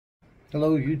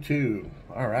Hello YouTube.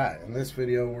 Alright, in this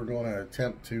video we're going to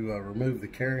attempt to remove the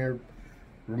carrier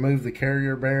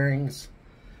bearings,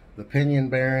 the pinion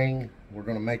bearing. We're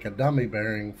going to make a dummy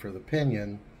bearing for the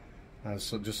pinion,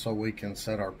 so we can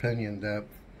set our pinion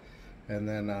depth, and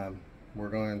then we're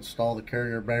going to install the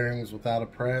carrier bearings without a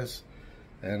press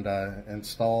and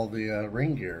install the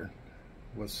ring gear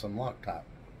with some Loctite.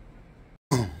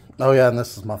 Oh yeah, and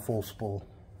this is my full spool.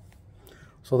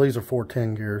 So these are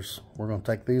 410 gears. We're going to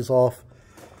take these off,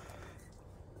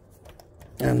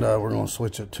 and we're going to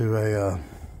switch it to a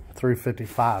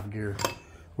 355 gear,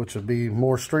 which would be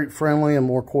more street friendly and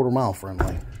more quarter mile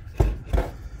friendly.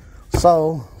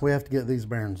 So we have to get these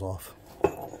bearings off.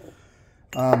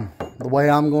 The way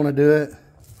I'm going to do it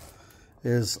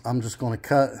is I'm just going to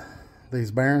cut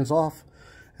these bearings off,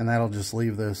 and that'll just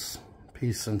leave this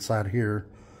piece inside here.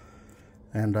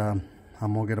 And I'm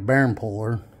going to get a bearing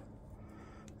puller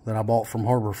that I bought from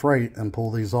Harbor Freight and pull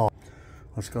these off.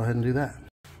 Let's go ahead and do that.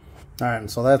 All right,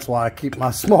 and so that's why I keep my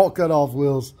small cutoff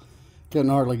wheels. Couldn't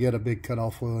hardly get a big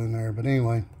cutoff wheel in there, but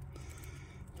anyway,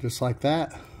 just like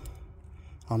that.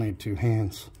 I'll need two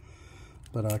hands,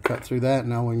 but I cut through that.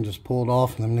 Now we can just pull it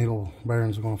off, and them needle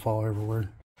bearings are going to fall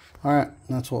everywhere. All right,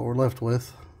 that's what we're left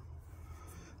with.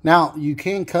 Now you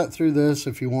can cut through this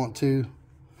if you want to.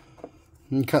 You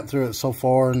can cut through it so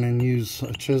far, and then use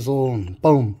a chisel, and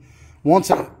boom.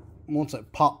 Once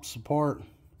it pops apart,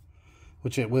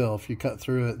 which it will, if you cut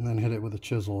through it and then hit it with a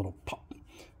chisel, it'll pop.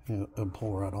 It'll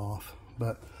pull right off.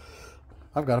 But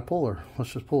I've got a puller.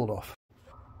 Let's just pull it off.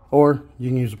 Or you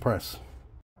can use a press.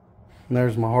 And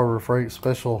there's my Harbor Freight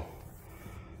special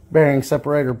bearing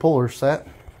separator puller set.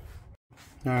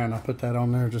 All right, and I put that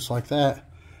on there just like that.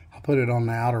 I put it on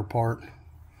the outer part. I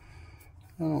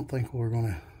don't think we're going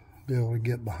to be able to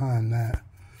get behind that.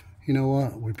 You know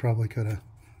what? We probably could have.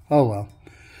 Oh well,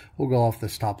 we'll go off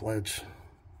this top ledge.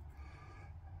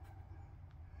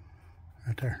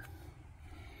 Right there.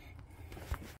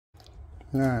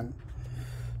 Alright,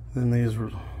 then these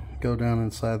go down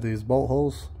inside these bolt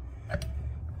holes.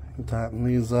 And tighten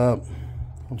these up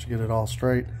once you get it all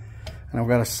straight. And I've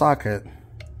got a socket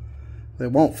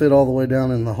that won't fit all the way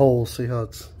down in the hole. See how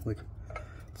it's like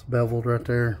it's beveled right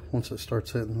there? Once it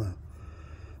starts hitting the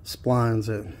splines,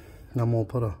 I'm going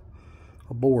to put a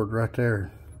board right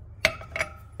there.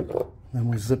 Then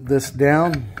we zip this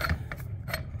down,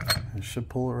 and it should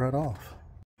pull it right off.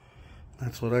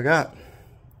 That's what I got.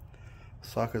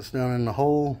 Socket's down in the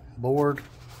hole, board.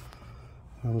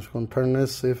 I'm just going to turn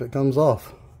this, see if it comes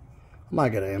off. I might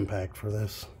get an impact for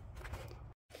this.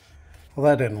 Well,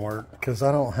 that didn't work because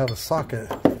I don't have a socket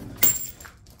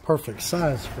perfect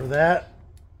size for that.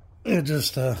 It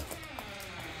just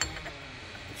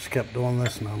kept doing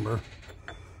this number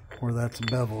where that's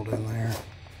beveled in there.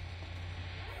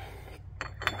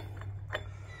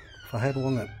 If I had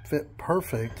one that fit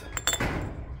perfect,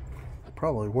 it'd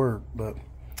probably work, but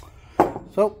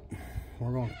so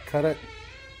we're going to cut it,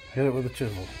 hit it with a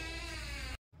chisel.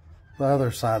 The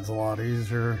other side's a lot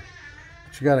easier,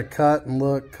 but you got to cut and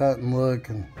look,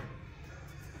 and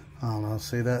I don't know,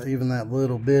 see that, even that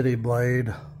little bitty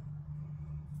blade,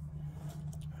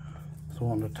 it's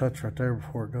wanting to touch right there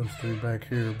before it goes through back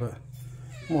here, but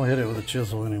I'm going to hit it with a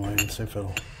chisel anyway and see if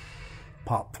it'll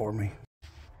pop for me.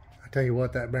 Tell you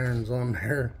what, that bearing's on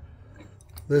there.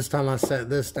 This time I set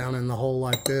this down in the hole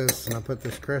like this, and I put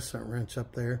this crescent wrench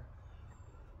up there.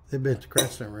 It bent the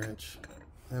crescent wrench,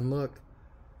 and look,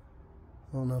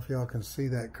 I don't know if y'all can see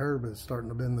that curve, but it's starting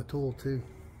to bend the tool too.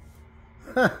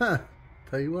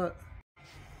 Tell you what.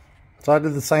 So I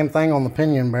did the same thing on the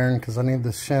pinion bearing because I need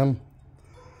this shim.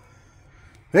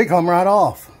 They come right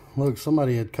off. Look,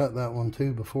 somebody had cut that one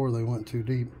too before they went too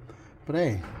deep. But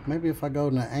hey, maybe if I go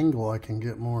in an angle I can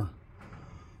get more.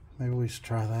 Maybe we should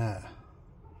try that.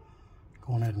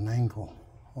 Going at an angle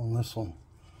on this one.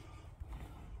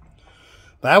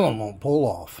 That one won't pull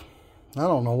off. I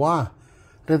don't know why.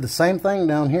 Did the same thing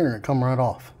down here and it come right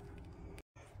off.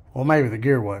 Well, maybe the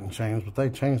gear wasn't changed, but they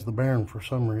changed the bearing for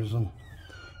some reason.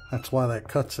 That's why that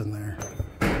cut's in there.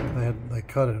 They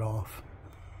cut it off.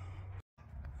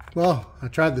 Well, I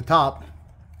tried the top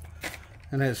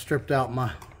and it stripped out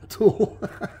my tool.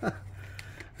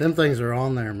 Them things are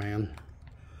on there, man.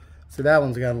 See, that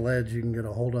one's got a ledge you can get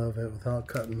a hold of it without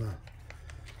cutting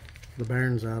the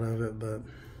bearings out of it, but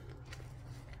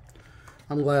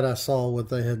I'm glad I saw what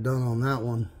they had done on that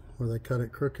one where they cut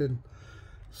it crooked.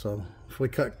 So if we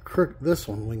cut this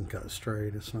one, we can cut it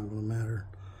straight. It's not going to matter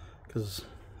because,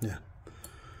 yeah,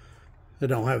 it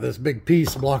don't have this big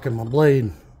piece blocking my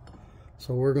blade.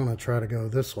 So we're going to try to go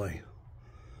this way.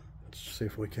 Let's see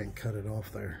if we can't cut it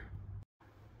off there.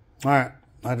 All right,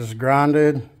 I just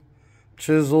grinded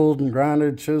chiseled and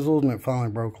grinded, chiseled, and it finally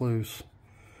broke loose.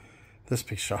 This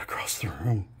piece shot across the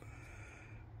room.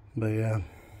 But yeah,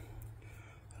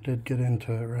 I did get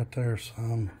into it right there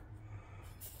some.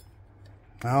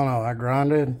 I don't know, I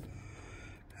grinded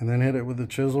and then hit it with the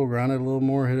chisel, grinded a little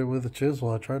more, hit it with the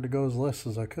chisel. I tried to go as less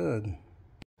as I could.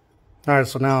 All right,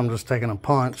 so now I'm just taking a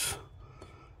punch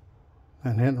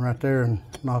and hitting right there and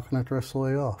knocking it the rest of the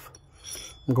way off.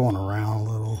 I'm going around a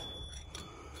little.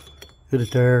 Hit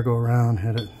it there, go around,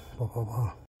 hit it, blah, blah,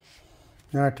 blah.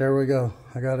 All right, there we go.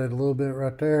 I got it a little bit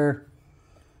right there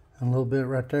and a little bit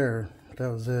right there. That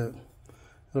was it.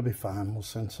 It'll be fine. We'll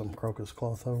send some crocus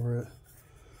cloth over it.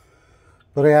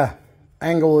 But yeah,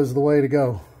 angle is the way to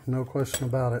go. No question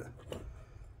about it.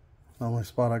 The only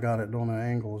spot I got it doing an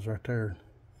angle is right there.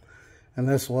 And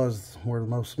this was where the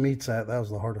most meat's at. That was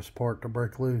the hardest part to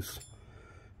break loose.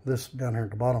 This down here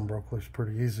at the bottom broke loose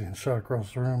pretty easy and shot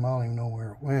across the room. I don't even know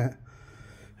where it went.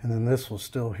 And then this was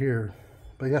still here.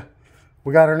 But yeah,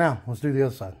 we got her now. Let's do the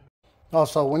other side.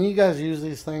 Also, when you guys use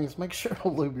these things, make sure to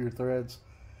lube your threads.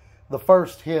 The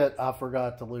first hit, I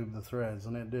forgot to lube the threads,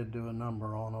 and it did do a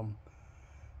number on them.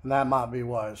 And that might be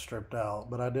why it stripped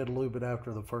out. But I did lube it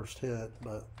after the first hit.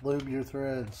 But lube your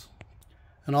threads.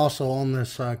 And also on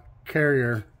this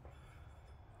carrier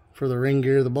for the ring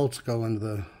gear, the bolts go into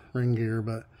the ring gear.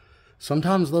 But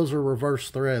sometimes those are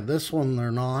reverse thread. This one,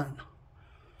 they're not.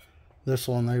 This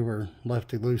one, they were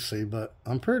lefty-loosey. But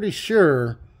I'm pretty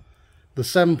sure the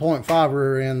 7.5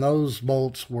 rear end, those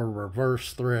bolts were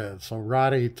reverse thread. So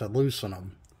righty to loosen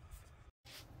them.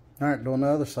 All right, doing the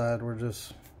other side, we're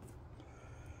just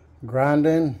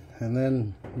grinding and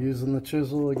then using the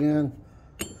chisel again.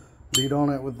 Beat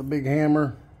on it with the big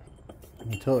hammer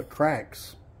until it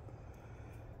cracks.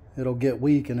 It'll get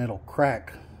weak and it'll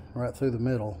crack right through the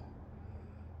middle.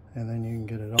 And then you can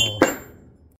get it off.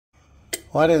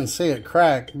 Well, I didn't see it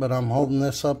crack, but I'm holding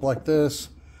this up like this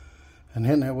and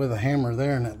hitting it with a hammer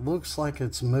there, and it looks like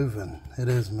it's moving. It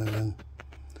is moving.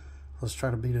 Let's try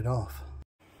to beat it off.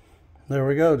 There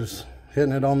we go, just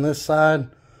hitting it on this side,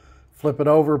 flip it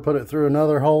over, put it through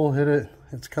another hole, hit it,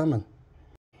 it's coming.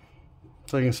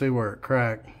 So you can see where it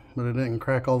cracked, but it didn't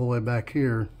crack all the way back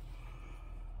here.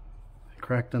 It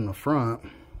cracked in the front.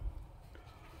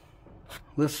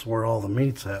 This is where all the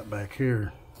meat's at back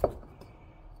here.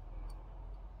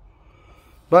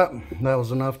 But that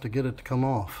was enough to get it to come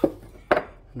off.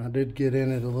 And I did get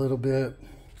in it a little bit.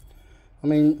 I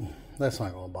mean, that's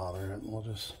not going to bother it. We'll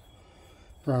just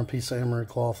run a piece of emery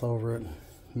cloth over it.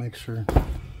 Make sure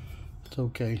it's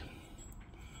okay.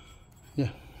 Yeah,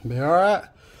 be all right.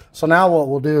 So now what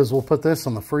we'll do is we'll put this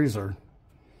in the freezer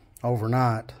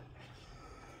overnight.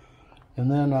 And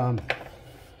then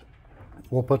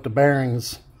we'll put the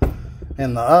bearings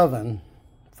in the oven,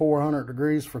 400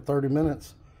 degrees for 30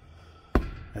 minutes.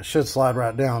 It should slide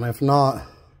right down. If not,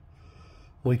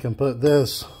 we can put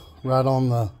this right on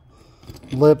the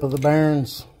lip of the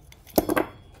bearings.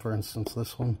 For instance,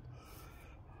 this one.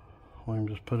 We can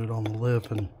just put it on the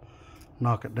lip and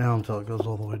knock it down until it goes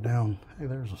all the way down. Hey,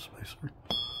 there's a spacer.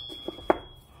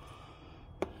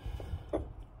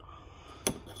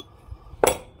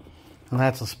 And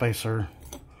that's a spacer.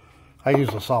 I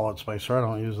use a solid spacer. I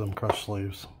don't use them crush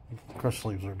sleeves. Crush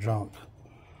sleeves are junk.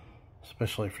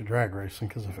 Especially if you're drag racing,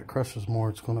 because if it crushes more,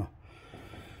 it's going to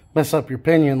mess up your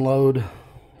pinion load,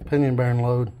 pinion bearing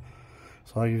load.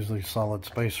 So I use these solid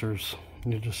spacers.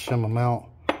 You just shim them out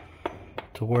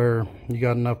to where you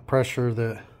got enough pressure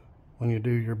that when you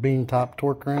do your bean top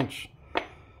torque wrench,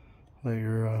 that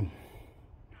you're,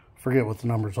 forget what the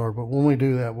numbers are, but when we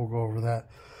do that, we'll go over that.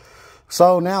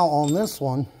 So now on this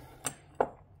one,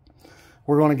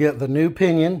 we're going to get the new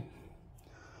pinion,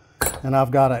 and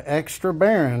I've got an extra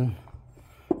bearing,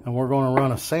 and we're going to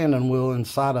run a sanding wheel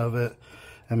inside of it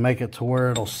and make it to where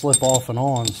it'll slip off and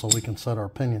on so we can set our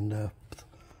pinion depth.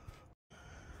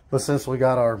 But since we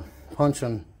got our punch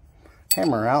and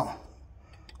hammer out,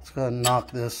 let's go ahead and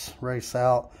knock this race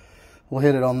out. We'll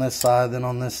hit it on this side, then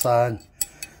on this side, and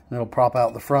it'll prop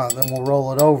out the front. Then we'll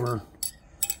roll it over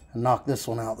and knock this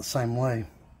one out the same way.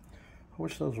 I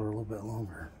wish those were a little bit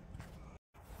longer.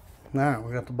 Alright,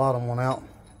 we got the bottom one out.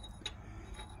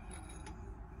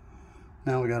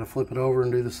 Now we got to flip it over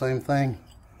and do the same thing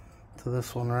to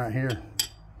this one right here.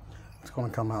 It's going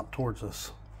to come out towards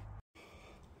us.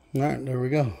 Alright, there we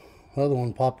go. The other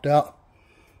one popped out.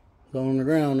 It's on the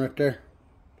ground right there.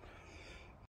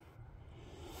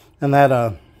 And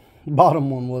that bottom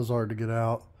one was hard to get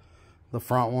out. The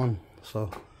front one.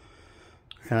 So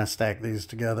kind of stack these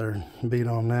together and beat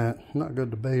on that. Not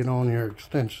good to beat on your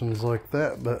extensions like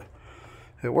that, but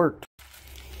it worked.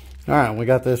 Alright, we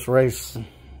got this race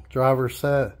driver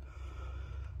set.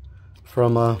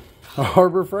 from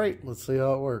Harbor Freight. Let's see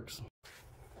how it works.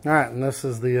 All right, and this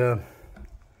is the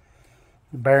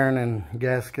bearing and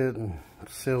gasket and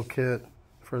seal kit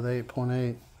for the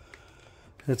 8.8.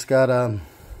 It's got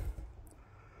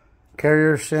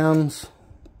carrier shims.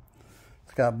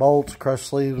 It's got bolts, crush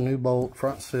sleeve, new bolt,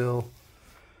 front seal,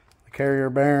 the carrier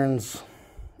bearings,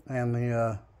 and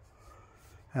the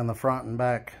front and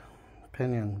back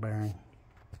pinion bearing.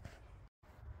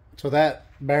 So that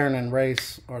bearing and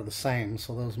race are the same,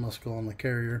 so those must go on the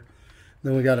carrier.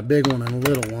 Then we got a big one and a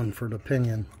little one for the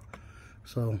pinion.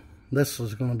 So this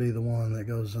is going to be the one that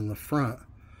goes in the front.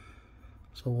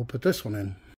 So we'll put this one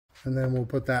in. And then we'll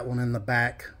put that one in the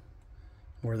back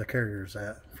where the carrier's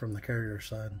at, from the carrier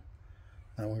side.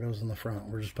 That one goes in the front.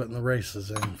 We're just putting the races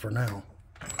in for now.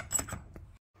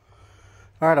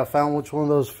 Alright, I found which one of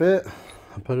those fit.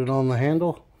 I put it on the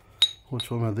handle.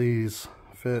 Which one of these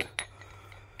fit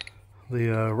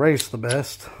the race the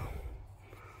best?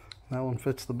 That one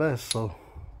fits the best, so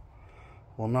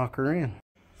we'll knock her in.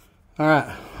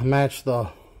 Alright, I matched the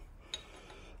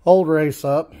old race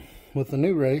up with the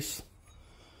new race.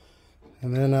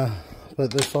 And then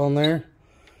put this on there.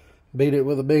 Beat it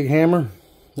with a big hammer.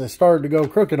 It started to go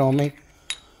crooked on me.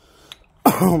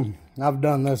 I've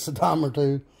done this a time or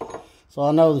two. So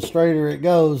I know the straighter it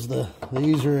goes, the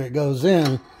easier it goes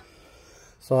in.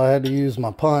 So I had to use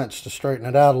my punch to straighten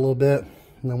it out a little bit.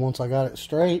 And then once I got it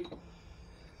straight,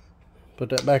 put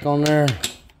that back on there.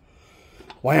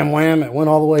 Wham, wham, it went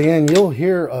all the way in. You'll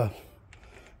hear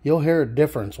a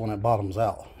difference when it bottoms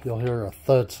out. You'll hear a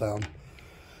thud sound.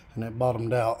 And it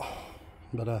bottomed out.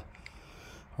 But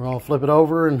we're going to flip it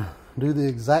over and do the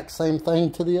exact same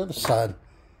thing to the other side.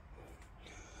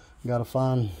 Got to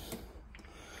find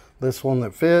this one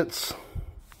that fits.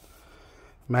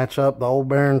 Match up the old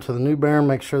bearing to the new bearing.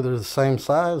 Make sure they're the same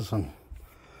size.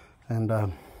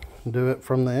 And do it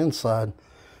from the inside.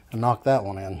 And knock that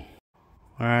one in.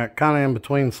 Alright, kind of in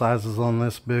between sizes on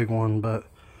this big one, but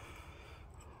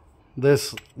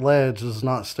this ledge does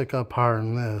not stick up higher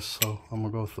than this, so I'm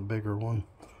going to go with the bigger one.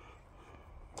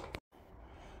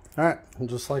 Alright,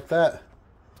 just like that.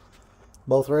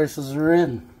 Both races are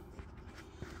in.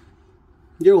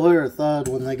 You'll hear a thud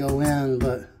when they go in,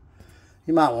 but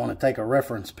you might want to take a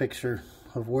reference picture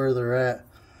of where they're at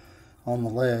on the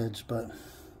ledge, but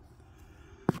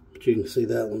you can see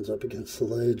that one's up against the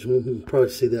ledge. We can probably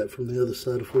see that from the other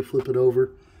side if we flip it over.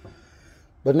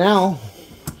 But now,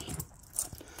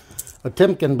 a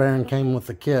Timken bearing came with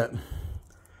the kit. And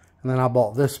then I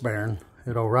bought this bearing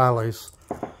at O'Reilly's.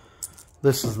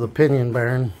 This is the pinion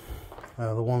bearing,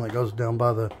 the one that goes down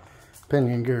by the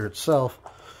pinion gear itself.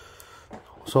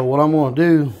 So what I'm going to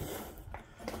do,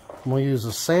 I'm going to use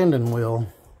a sanding wheel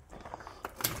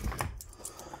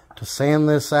to sand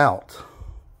this out,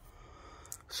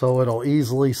 so it'll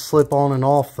easily slip on and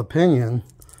off the pinion,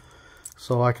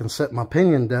 so I can set my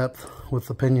pinion depth with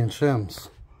the pinion shims.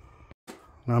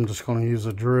 And I'm just going to use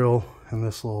a drill and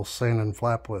this little sanding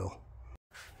flap wheel.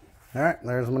 Alright,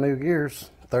 there's my new gears.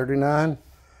 39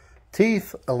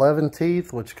 teeth, 11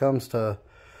 teeth, which comes to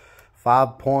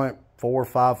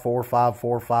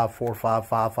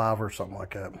 5.4545454555 or something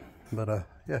like that. But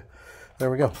yeah,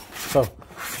 there we go. So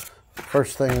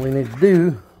first thing we need to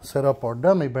do, set up our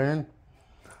dummy bearing.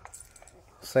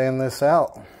 Sand this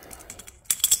out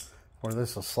where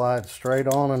this will slide straight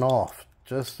on and off,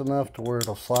 just enough to where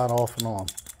it'll slide off and on.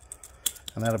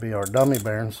 And that'll be our dummy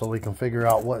bearing, so we can figure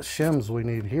out what shims we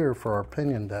need here for our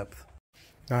pinion depth.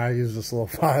 I use this little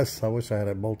vise. I wish I had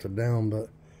it bolted down, but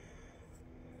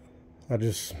I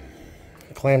just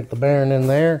clamped the bearing in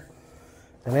there,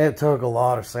 and it took a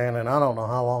lot of sanding. I don't know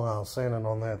how long I was sanding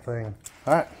on that thing.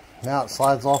 All right, now it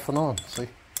slides off and on. See?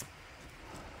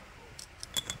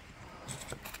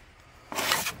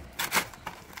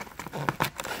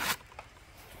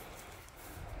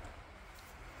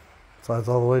 Slides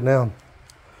all the way down.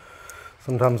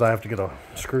 Sometimes I have to get a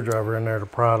screwdriver in there to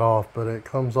pry it off, but it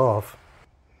comes off.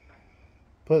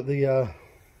 Put the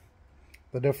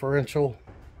differential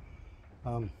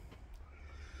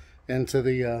into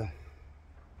the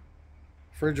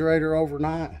refrigerator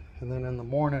overnight, and then in the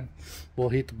morning we'll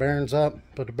heat the bearings up,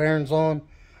 put the bearings on,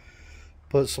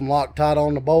 put some Loctite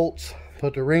on the bolts,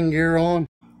 put the ring gear on.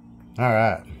 All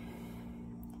right,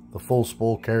 the full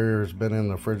spool carrier has been in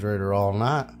the refrigerator all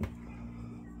night.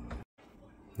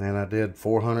 And I did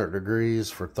 400 degrees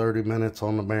for 30 minutes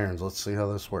on the bearings. Let's see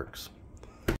how this works.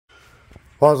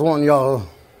 Well, I was wanting y'all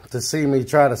to see me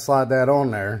try to slide that on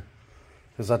there,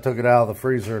 because I took it out of the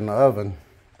freezer in the oven.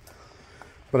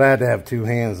 But I had to have two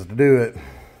hands to do it.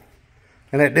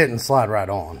 And it didn't slide right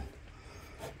on.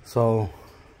 So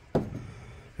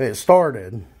it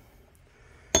started.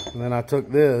 And then I took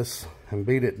this and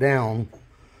beat it down.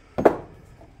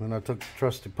 Then I took the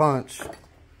trusty punch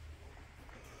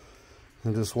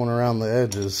and just went around the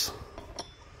edges.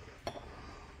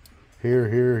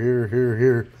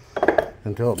 Here,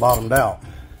 until it bottomed out.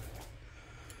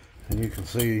 And you can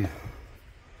see it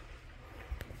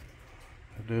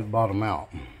did bottom out.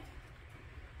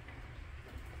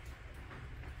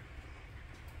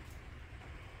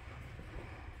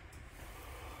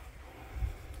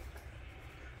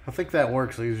 I think that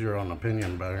works easier on the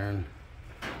pinion bearing.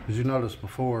 As you noticed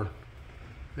before,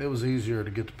 it was easier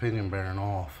to get the pinion bearing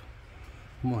off.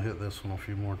 I'm gonna hit this one a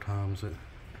few more times. It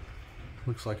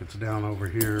looks like it's down over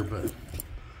here, but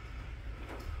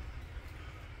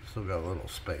still got a little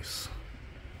space.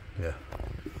 Yeah,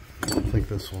 I think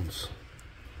this one's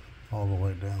all the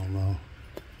way down though.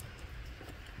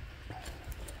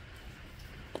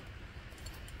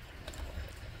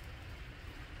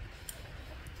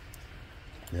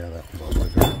 Yeah, that one's all the way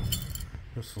down.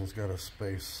 This one's got a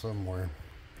space somewhere,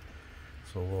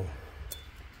 so we'll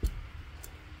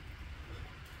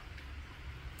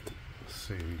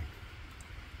see.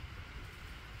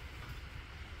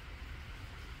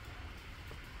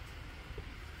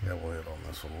 Yeah, we'll hit on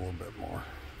this one a little bit more.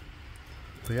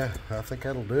 But yeah, I think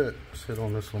that'll do it. Just hit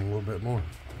on this one a little bit more.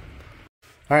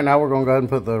 All right, now we're gonna go ahead and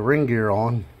put the ring gear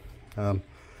on.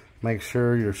 Make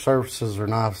sure your surfaces are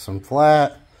nice and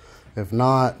flat. If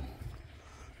not,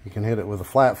 you can hit it with a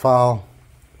flat file.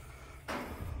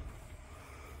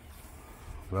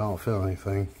 But I don't feel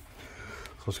anything.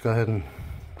 So let's go ahead and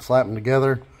slap them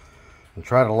together and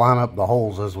try to line up the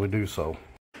holes as we do so.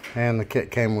 And the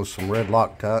kit came with some red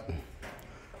Loctite,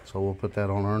 so we'll put that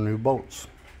on our new bolts.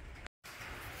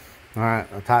 All right,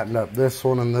 I tightened up this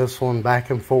one and this one back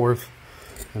and forth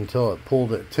until it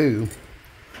pulled at 2,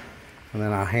 and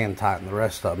then I hand tightened the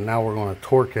rest of them. Now we're going to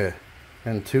torque it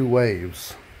in 2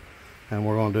 waves, and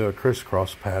we're going to do a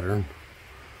crisscross pattern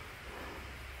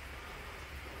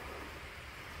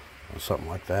or something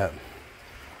like that.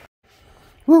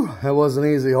 Whew, that wasn't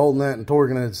easy holding that and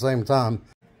torquing it at the same time.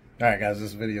 All right, guys,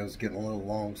 this video is getting a little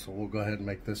long, so we'll go ahead and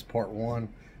make this part 1,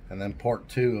 and then part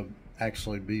 2 will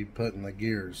actually be putting the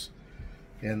gears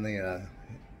in the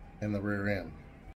rear end.